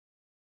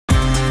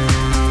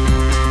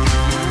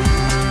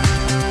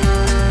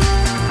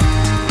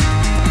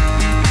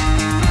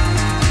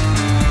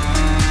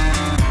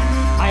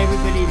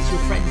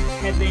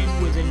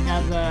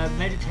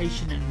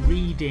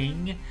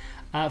reading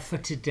for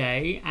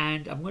today,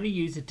 and I'm going to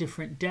use a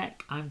different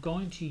deck. I'm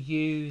going to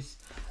use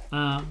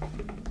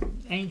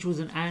Angels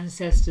and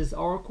Ancestors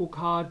Oracle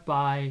card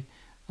by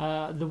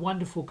the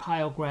wonderful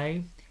Kyle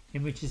Gray,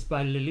 images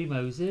by Lily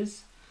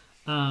Moses,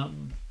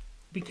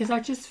 because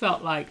I just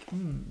felt like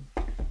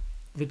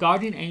the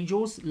guardian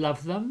angels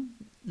love them,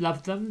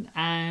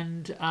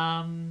 and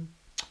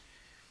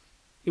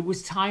it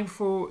was time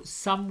for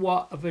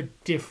somewhat of a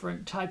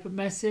different type of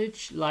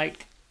message,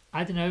 like,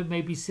 I don't know,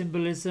 maybe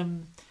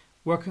symbolism,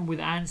 working with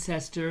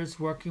ancestors,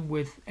 working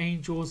with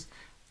angels,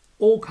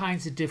 all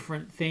kinds of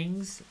different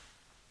things,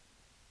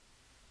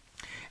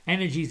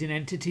 energies and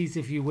entities,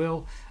 if you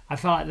will. I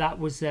felt like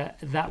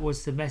that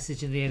was the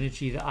message and the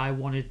energy that I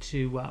wanted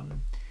to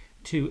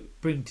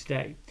bring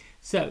today.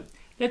 So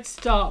let's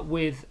start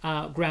with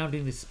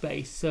grounding the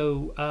space.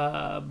 So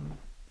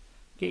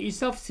get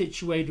yourself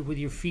situated with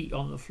your feet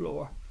on the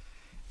floor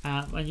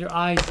and your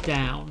eyes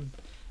down.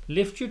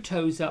 Lift your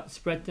toes up,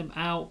 spread them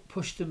out,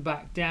 push them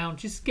back down.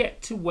 Just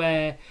get to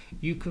where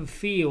you can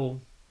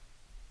feel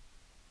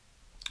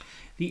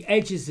the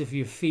edges of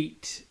your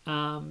feet.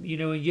 You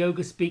know, in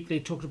yoga speak, they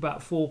talked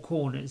about 4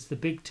 corners: the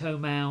big toe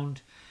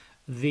mound,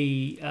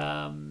 the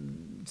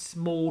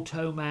small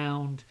toe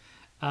mound,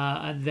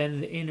 and then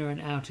the inner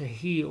and outer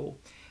heel.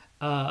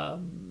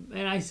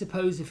 And I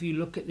suppose if you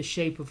look at the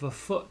shape of a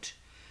foot,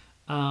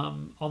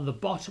 on the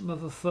bottom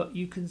of a foot,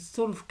 you can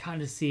sort of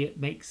kind of see it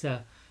makes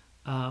a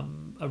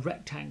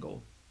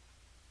rectangle.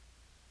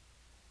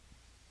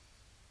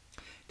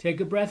 Take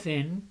a breath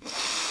in.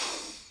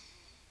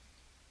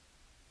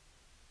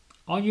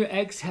 On your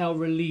exhale,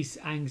 release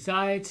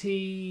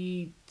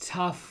anxiety,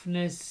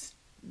 toughness,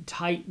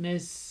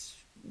 tightness,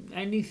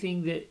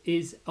 anything that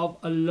is of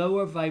a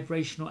lower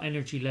vibrational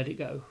energy. Let it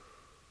go.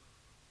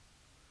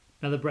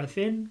 Another breath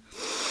in.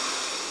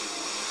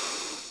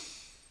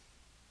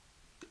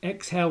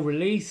 Exhale,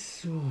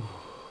 release.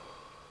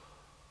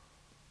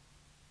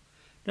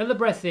 Another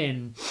breath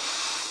in.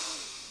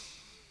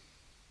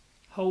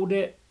 Hold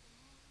it.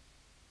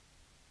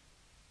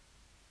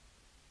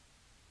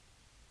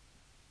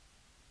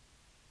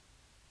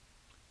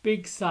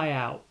 Big sigh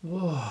out.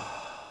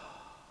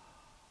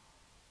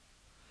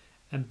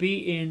 And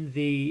be in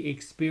the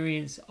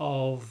experience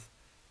of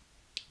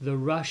the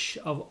rush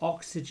of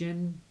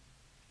oxygen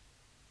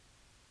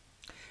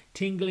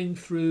tingling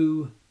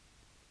through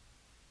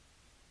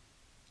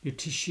your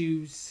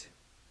tissues.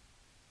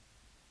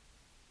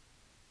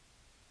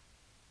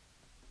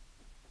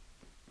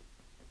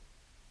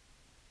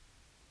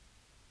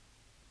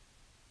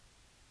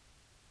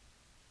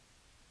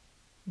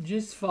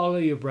 Just follow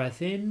your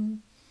breath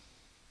in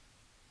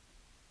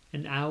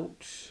and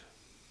out,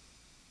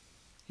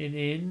 in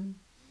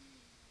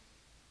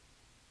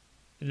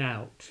and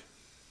out,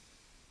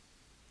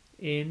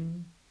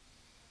 in,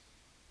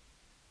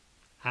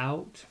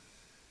 out,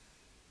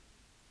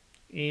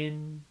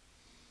 in,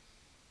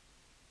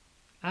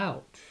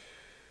 out,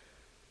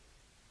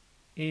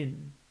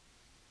 in,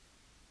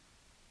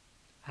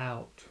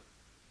 out,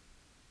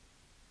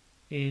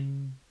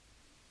 in,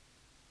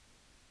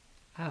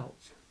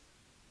 out.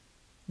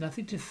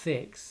 Nothing to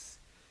fix.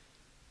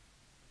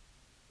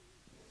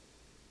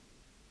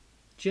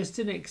 Just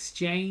an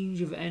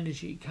exchange of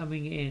energy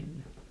coming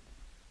in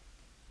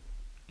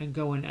and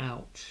going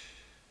out.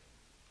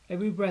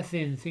 Every breath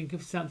in, think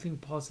of something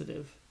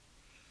positive.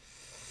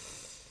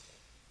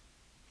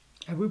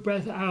 Every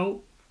breath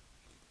out,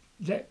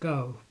 let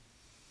go.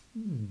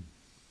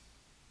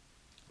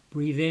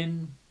 Breathe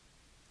in,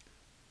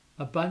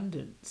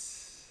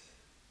 abundance.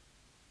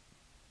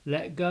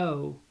 Let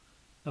go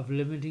of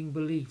limiting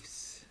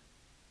beliefs.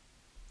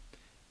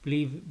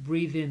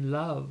 Breathe in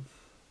love.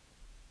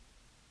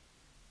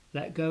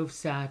 Let go of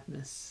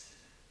sadness.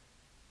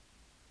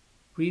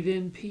 Breathe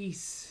in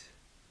peace.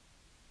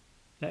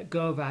 Let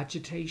go of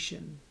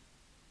agitation.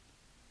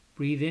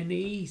 Breathe in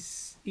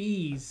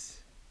ease.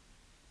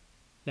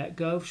 Let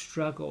go of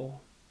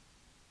struggle.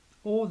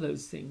 All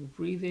those things.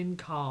 Breathe in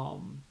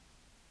calm.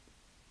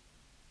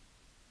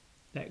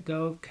 Let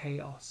go of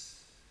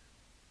chaos.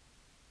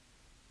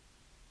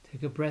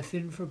 Take a breath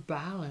in for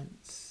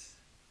balance.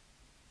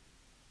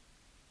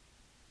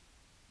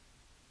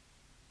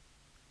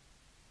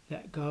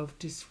 Let go of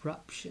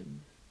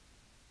disruption.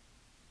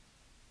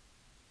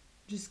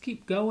 Just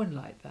keep going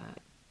like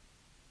that.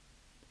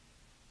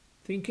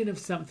 Thinking of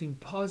something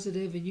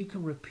positive, and you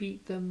can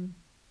repeat them.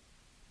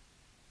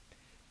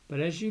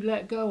 But as you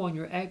let go on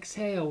your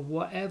exhale,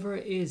 whatever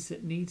it is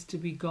that needs to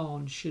be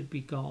gone should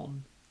be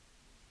gone.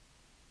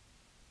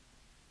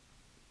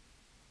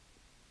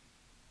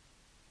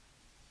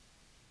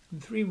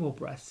 And 3 more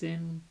breaths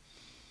in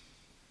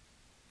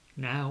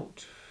and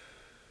out,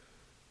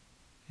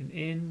 and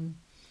in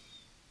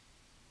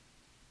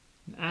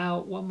and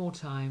out. 1 more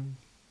time.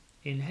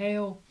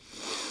 Inhale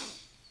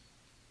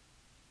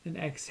and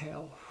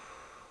exhale.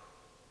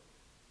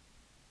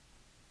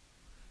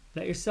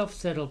 Let yourself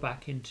settle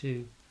back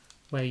into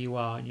where you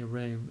are in your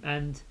room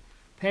and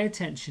pay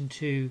attention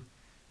to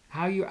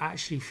how you're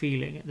actually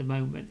feeling at the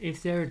moment.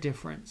 If there's a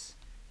difference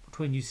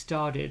between you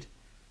started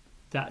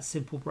that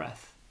simple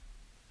breath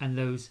and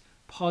those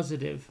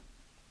positive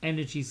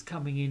energies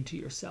coming into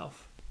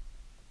yourself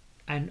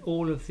and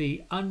all of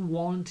the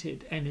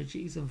unwanted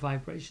energies and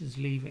vibrations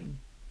leaving.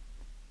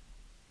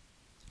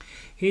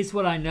 Here's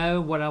what I know,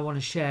 what I want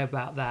to share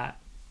about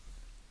that.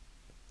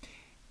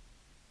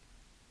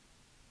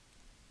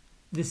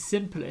 The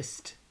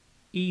simplest,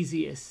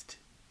 easiest,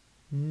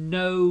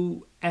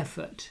 no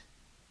effort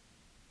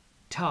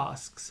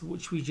tasks,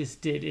 which we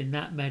just did in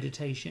that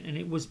meditation, and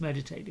it was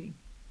meditating,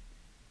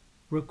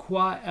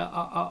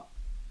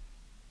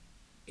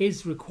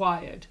 is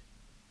required.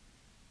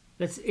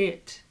 That's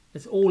it.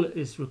 That's all it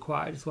is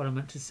required, is what I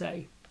meant to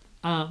say.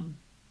 And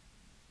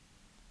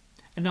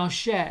I'll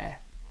share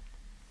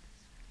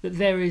that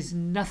there is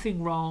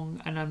nothing wrong,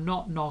 and I'm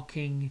not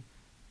knocking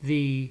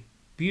the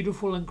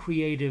beautiful and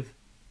creative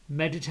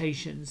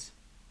meditations,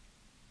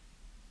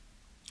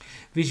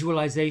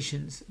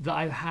 visualizations that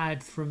I've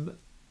had from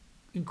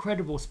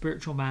incredible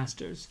spiritual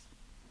masters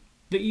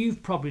that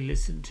you've probably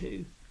listened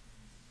to.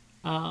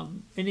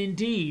 And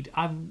indeed,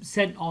 I'm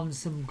sent on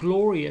some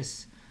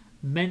glorious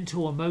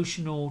mental,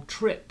 emotional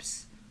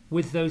trips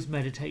with those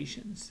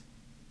meditations.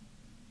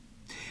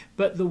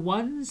 But the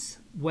ones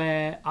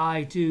where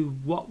I do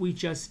what we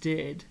just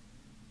did,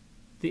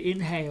 the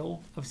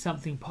inhale of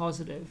something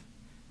positive,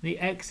 the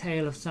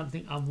exhale of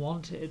something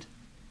unwanted,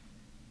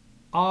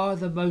 are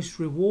the most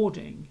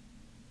rewarding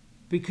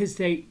because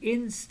they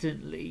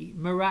instantly,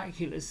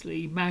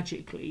 miraculously,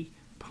 magically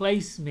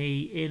place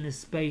me in a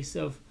space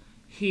of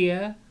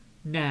here,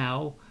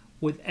 now,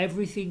 with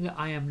everything that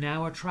I am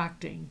now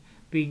attracting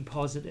being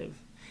positive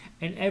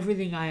and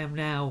everything I am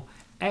now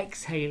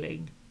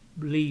exhaling,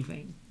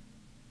 leaving.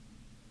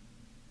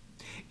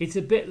 It's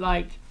a bit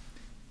like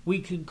we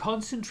can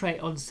concentrate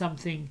on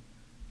something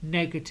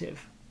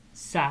negative,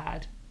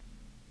 sad,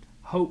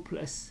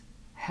 hopeless,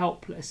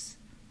 helpless,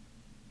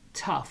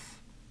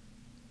 tough,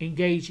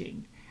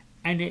 engaging,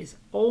 and it's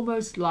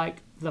almost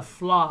like the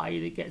fly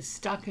that gets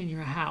stuck in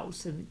your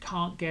house and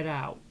can't get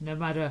out, no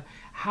matter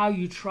how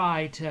you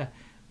try to,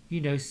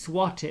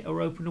 swat it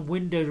or open a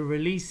window to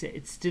release it.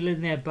 It's still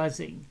in there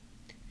buzzing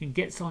and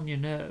gets on your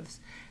nerves.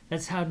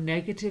 That's how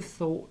negative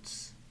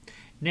thoughts,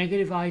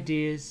 negative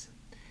ideas,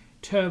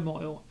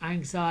 turmoil,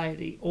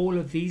 anxiety, all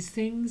of these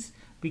things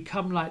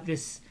become like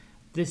this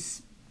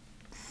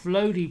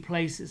floaty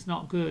place that's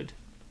not good.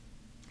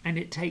 And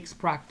it takes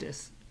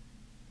practice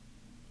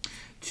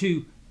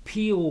to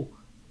peel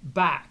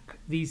back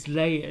these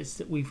layers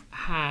that we've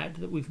had,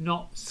 that we've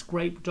not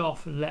scraped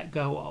off and let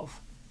go of.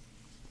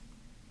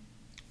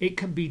 It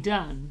can be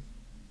done,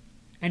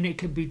 and it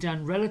can be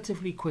done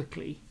relatively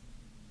quickly,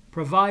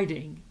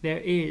 providing there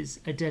is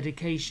a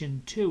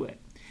dedication to it.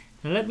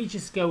 Now let me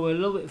just go a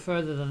little bit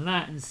further than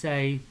that and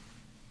say,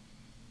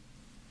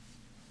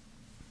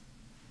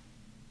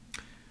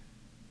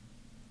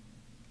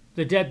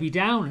 the Debbie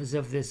Downers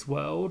of this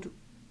world,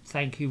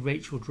 thank you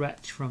Rachel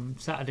Dretch from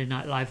Saturday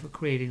Night Live for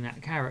creating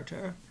that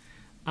character,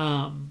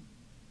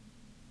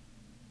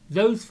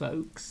 those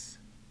folks,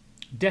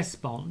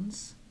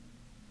 despots,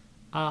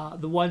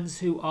 the ones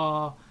who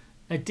are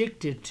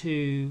addicted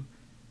to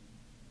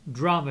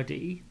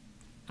dramedy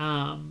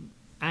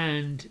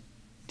and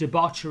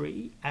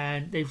debauchery,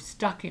 and they've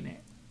stuck in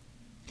it.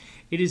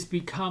 It has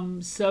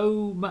become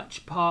so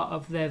much part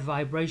of their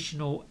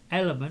vibrational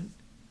element,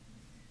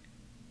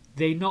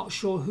 they're not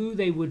sure who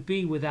they would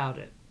be without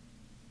it.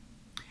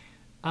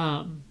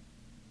 And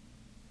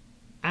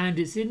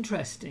it's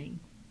interesting,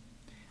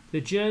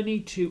 the journey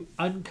to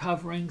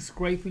uncovering,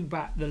 scraping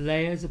back the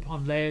layers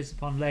upon layers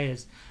upon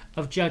layers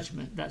of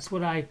judgment. That's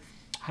what I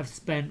have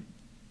spent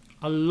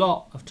a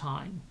lot of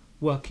time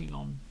working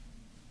on.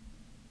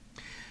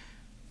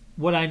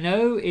 What I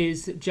know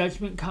is that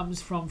judgment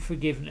comes from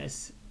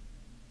forgiveness.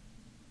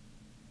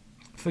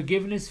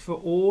 Forgiveness for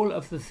all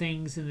of the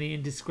things and the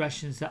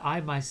indiscretions that I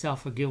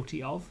myself are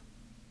guilty of.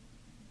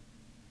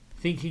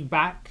 Thinking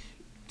back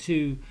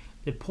to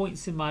the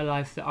points in my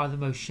life that are the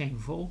most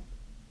shameful.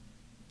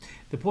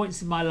 The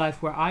points in my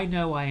life where I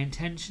know I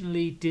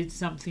intentionally did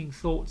something,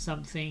 thought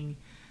something,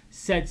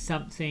 said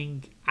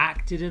something,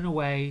 acted in a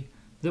way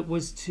that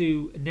was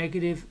to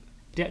negative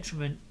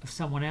detriment of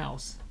someone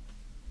else.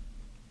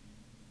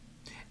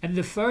 And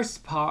the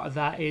first part of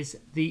that is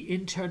the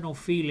internal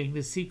feeling,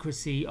 the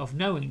secrecy of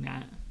knowing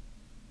that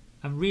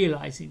and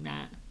realizing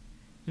that.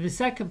 And the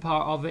second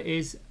part of it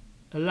is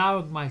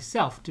allowing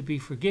myself to be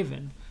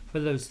forgiven for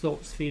those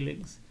thoughts,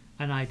 feelings,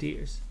 and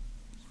ideas.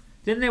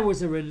 Then there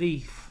was a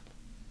relief.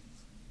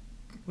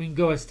 We can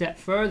go a step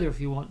further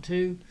if you want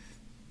to,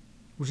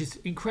 which is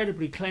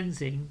incredibly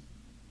cleansing,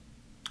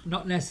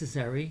 not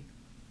necessary.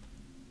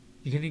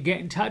 You're going to get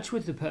in touch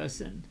with the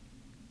person,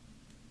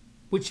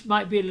 which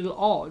might be a little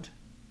odd,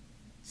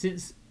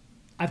 since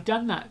I've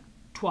done that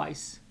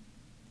twice.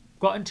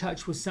 Got in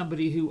touch with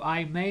somebody who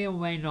I may or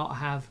may not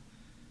have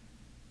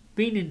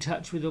been in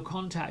touch with or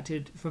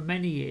contacted for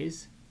many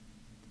years,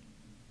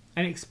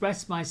 and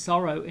expressed my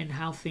sorrow in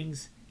how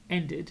things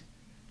ended,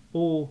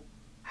 or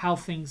how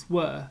things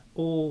were,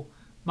 or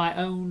my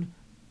own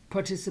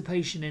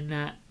participation in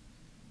that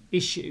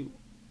issue,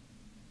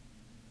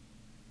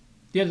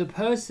 The other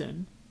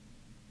person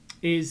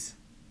is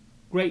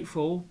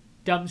grateful,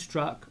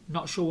 dumbstruck,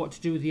 not sure what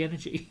to do with the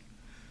energy,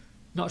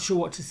 not sure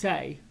what to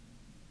say.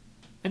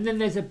 And then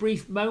there's a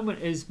brief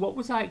moment is, what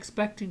was I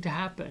expecting to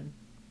happen?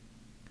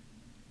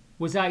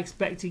 Was I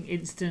expecting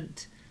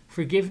instant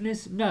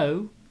forgiveness?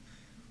 No.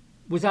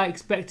 Was I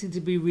expecting to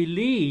be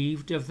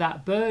relieved of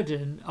that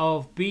burden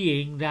of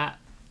being that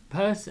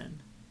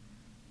person?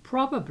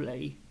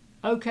 Probably.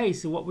 Okay,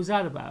 so what was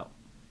that about?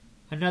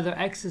 Another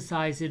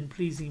exercise in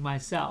pleasing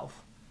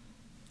myself,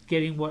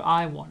 getting what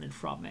I wanted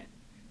from it.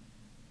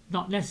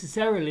 Not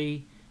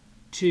necessarily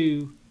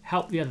to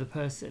help the other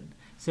person.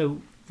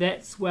 So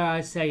that's where I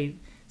say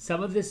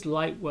some of this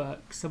light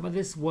work, some of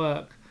this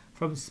work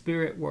from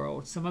spirit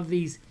world, some of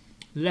these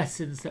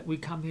lessons that we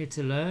come here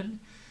to learn,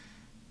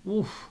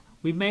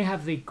 we may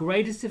have the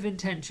greatest of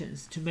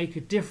intentions to make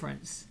a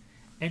difference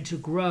and to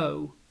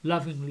grow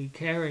lovingly,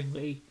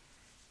 caringly,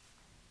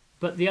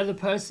 but the other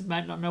person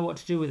might not know what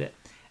to do with it.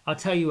 I'll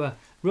tell you a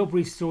real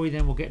brief story,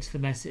 then we'll get to the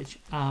message.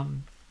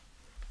 Long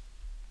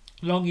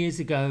years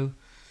ago,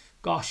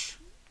 gosh,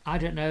 I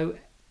don't know,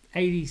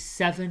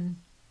 87,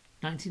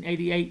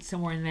 1988,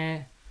 somewhere in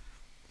there,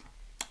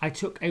 I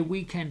took a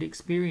weekend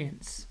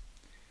experience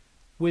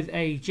with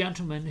a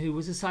gentleman who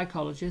was a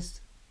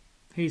psychologist.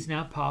 He's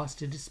now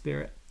passed into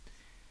spirit.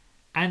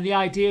 And the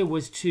idea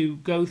was to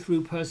go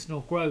through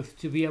personal growth,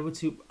 to be able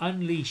to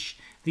unleash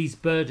these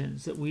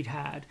burdens that we'd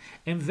had.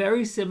 And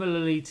very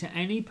similarly to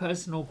any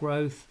personal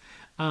growth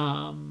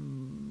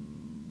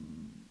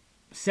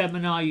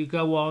seminar you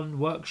go on,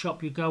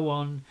 workshop you go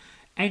on,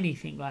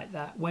 anything like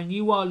that, when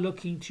you are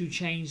looking to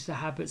change the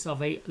habits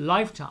of a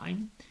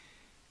lifetime,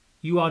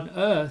 you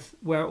unearth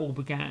where it all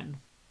began.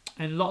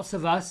 And lots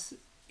of us,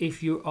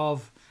 if you're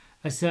of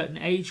a certain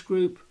age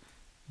group,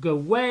 go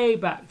way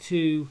back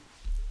to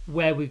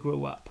where we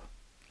grew up,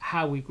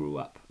 how we grew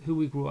up, who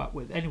we grew up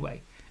with.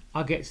 Anyway,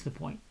 I'll get to the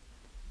point.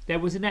 There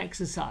was an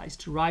exercise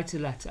to write a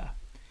letter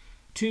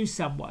to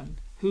someone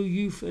who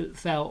you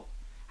felt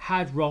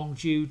had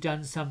wronged you,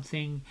 done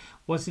something,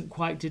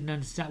 didn't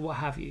understand, what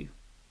have you.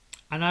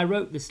 And I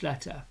wrote this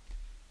letter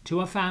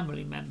to a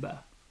family member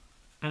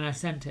and I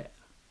sent it.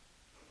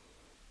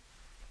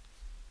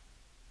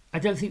 I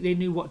don't think they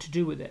knew what to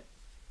do with it.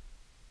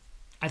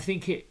 I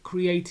think it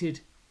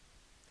created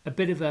a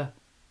bit of a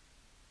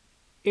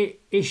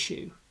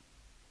issue.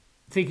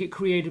 I think it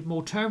created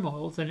more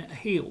turmoil than it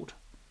healed.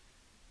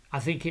 I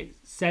think it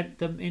sent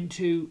them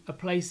into a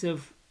place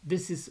of,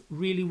 this is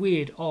really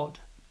weird, odd,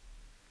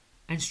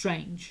 and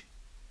strange.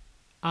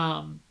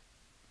 So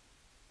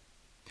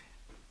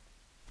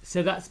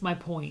that's my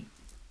point.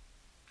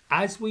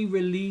 As we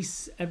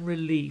release and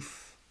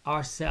relieve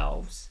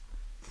ourselves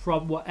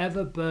from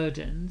whatever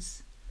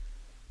burdens,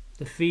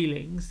 the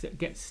feelings that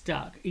get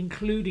stuck,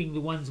 including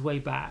the ones way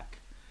back,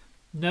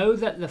 know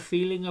that the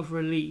feeling of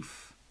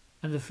relief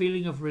and the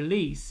feeling of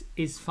release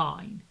is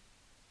fine.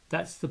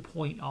 That's the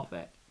point of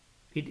it.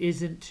 It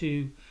isn't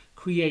to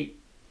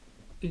create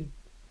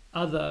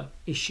other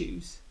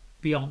issues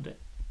beyond it.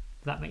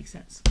 If that makes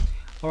sense.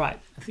 All right,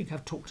 I think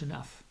I've talked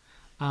enough.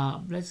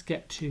 Let's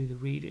get to the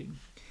reading.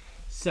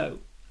 So,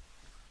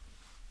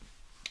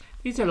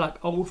 these are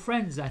like old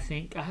friends, I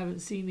think. I haven't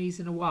seen these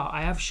in a while.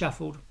 I have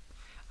shuffled.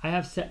 I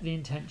have set the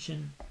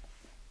intention.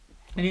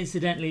 And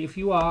incidentally, if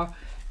you are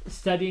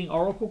studying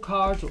oracle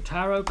cards or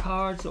tarot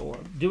cards or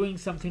doing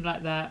something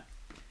like that,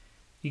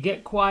 you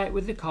get quiet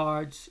with the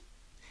cards.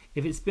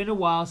 If it's been a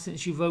while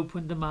since you've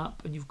opened them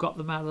up and you've got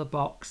them out of the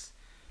box,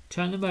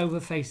 turn them over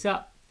face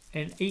up,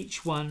 and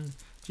each one,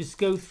 just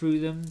go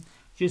through them,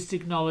 just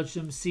acknowledge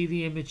them, see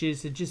the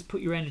images, and just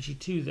put your energy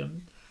to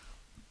them.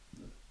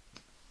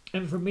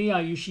 And for me,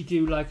 I usually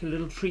do like a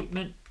little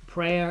treatment,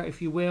 prayer,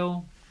 if you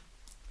will.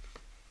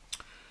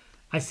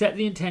 I set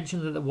the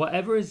intention that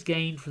whatever is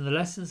gained from the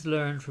lessons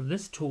learned from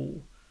this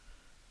tool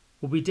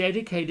will be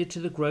dedicated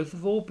to the growth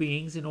of all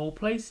beings in all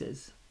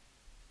places.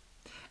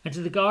 And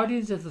to the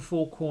guardians of the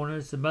four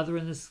corners, the mother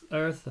in the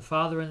earth, the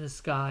father in the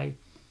sky,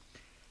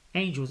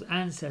 angels,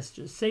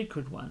 ancestors,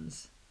 sacred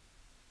ones,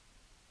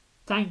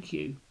 thank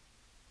you.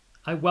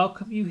 I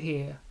welcome you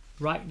here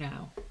right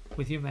now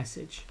with your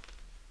message.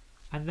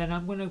 And then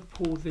I'm going to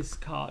pull this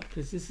card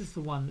because this is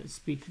the one that's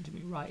speaking to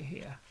me right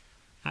here.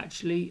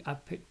 Actually, I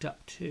picked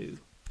up two.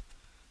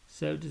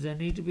 So does there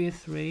need to be a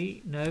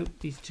three? No,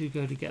 these two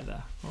go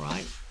together. All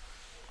right.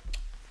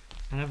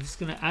 And I'm just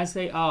going to, as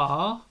they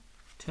are,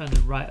 turn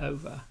them right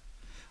over.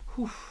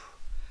 Whew.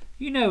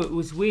 You know, it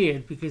was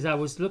weird because I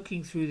was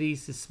looking through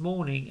these this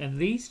morning and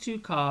these two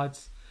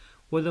cards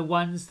were the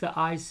ones that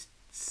I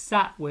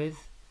sat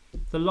with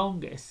the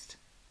longest.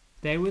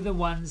 They were the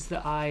ones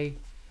that I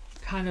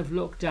kind of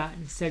looked at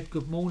and said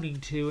good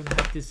morning to and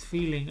had this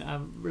feeling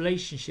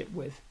relationship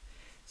with.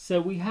 So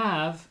we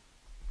have,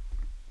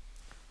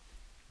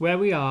 where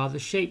we are, the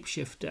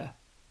shapeshifter,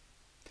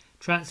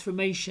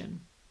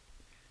 transformation,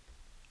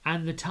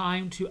 and the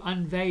time to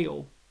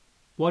unveil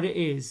what it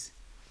is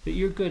that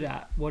you're good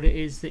at, what it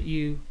is that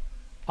you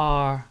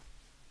are,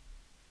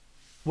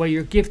 where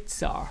your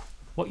gifts are,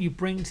 what you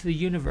bring to the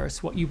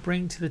universe, what you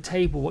bring to the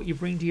table, what you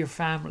bring to your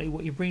family,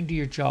 what you bring to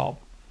your job.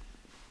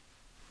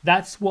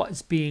 That's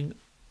what's being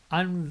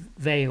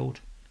unveiled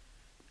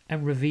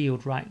and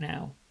revealed right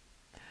now.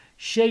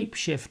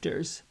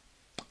 Shapeshifters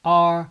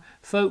are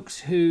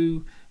folks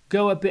who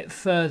go a bit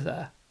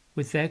further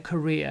with their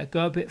career,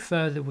 go a bit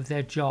further with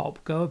their job,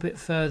 go a bit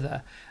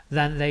further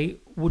than they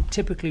would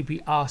typically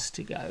be asked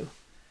to go.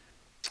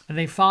 And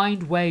they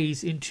find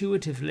ways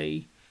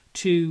intuitively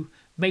to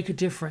make a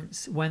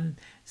difference when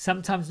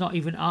sometimes not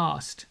even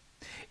asked.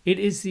 It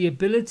is the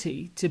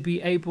ability to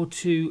be able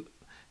to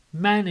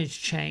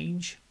manage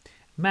change,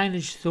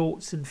 manage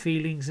thoughts and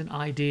feelings and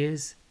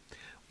ideas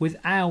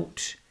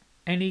without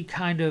any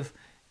kind of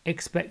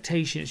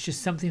expectation. It's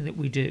just something that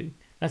we do.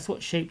 That's what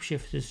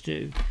shapeshifters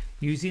do.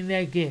 Using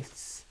their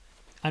gifts,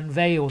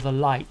 unveil the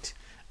light,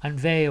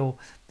 unveil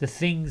the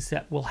things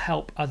that will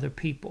help other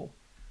people.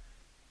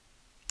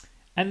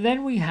 And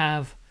then we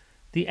have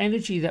the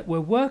energy that we're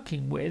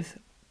working with.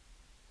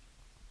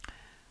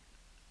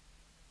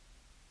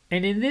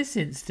 And in this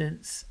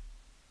instance,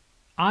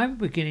 I'm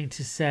beginning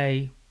to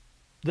say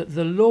that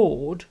the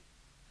Lord,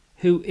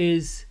 who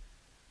is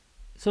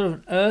sort of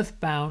an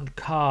earthbound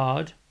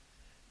card,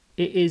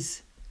 it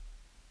is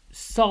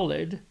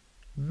solid,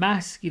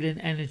 masculine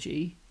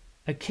energy,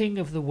 a king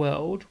of the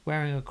world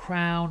wearing a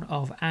crown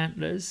of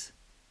antlers,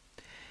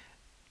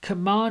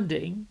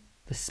 commanding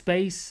the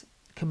space,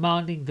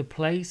 commanding the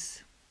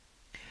place.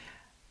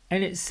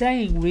 And it's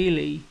saying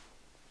really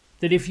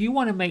that if you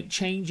want to make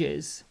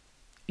changes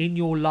in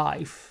your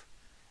life,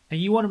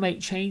 and you want to make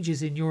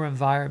changes in your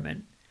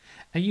environment,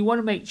 and you want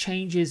to make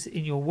changes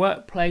in your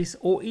workplace,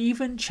 or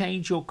even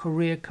change your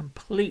career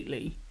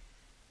completely,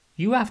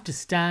 you have to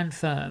stand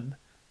firm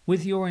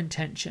with your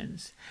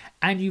intentions,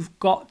 and you've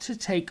got to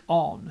take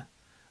on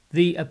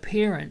the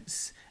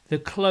appearance, the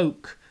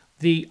cloak,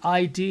 the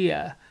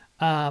idea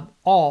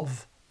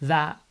of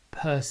that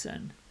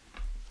person.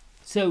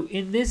 So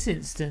in this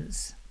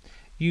instance,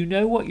 you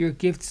know what your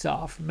gifts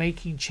are for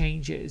making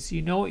changes.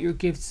 You know what your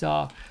gifts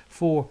are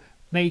for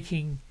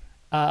making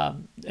a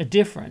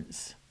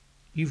difference.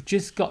 You've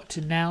just got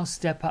to now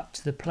step up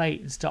to the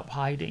plate and stop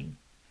hiding.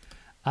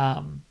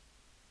 It's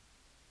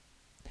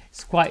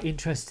quite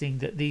interesting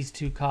that these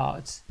two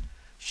cards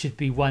should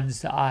be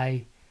ones that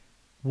I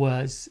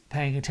was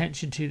paying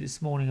attention to this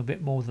morning a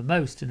bit more than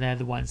most, and they're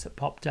the ones that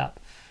popped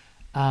up.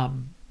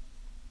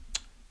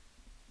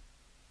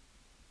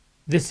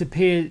 This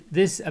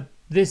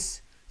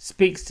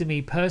speaks to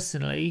me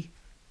personally,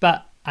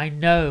 but I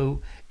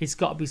know it's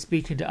got to be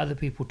speaking to other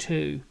people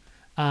too.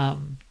 I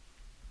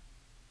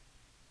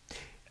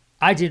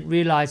didn't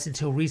realize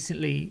until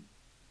recently,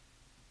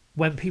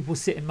 when people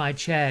sit in my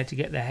chair to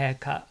get their hair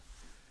cut,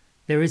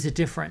 there is a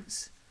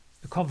difference.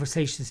 The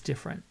conversation's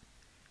different.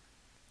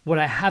 What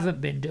I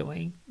haven't been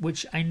doing,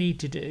 which I need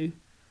to do,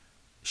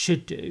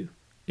 should do,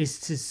 is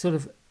to sort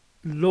of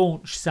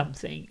launch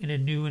something in a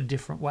new and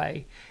different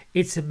way.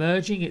 It's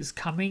emerging, it's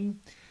coming,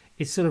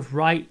 it's sort of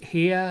right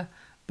here,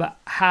 but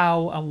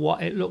how and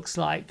what it looks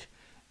like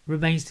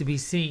remains to be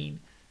seen.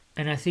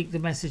 And I think the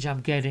message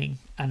I'm getting,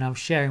 and I'm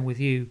sharing with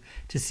you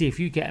to see if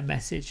you get a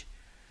message,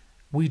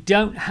 we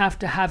don't have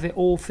to have it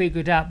all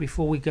figured out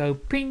before we go,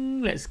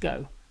 ping, let's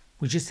go.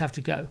 We just have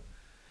to go.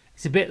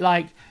 It's a bit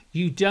like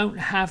you don't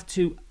have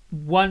to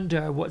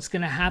wonder what's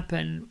going to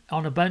happen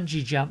on a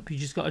bungee jump. You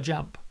just got to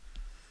jump.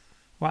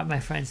 Right, my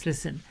friends,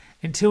 listen.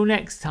 Until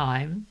next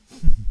time,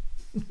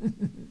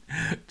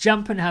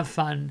 jump and have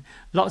fun.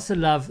 Lots of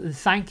love. And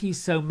thank you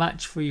so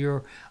much for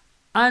your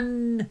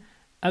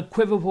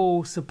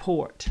unequivocal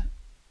support.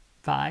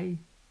 Bye.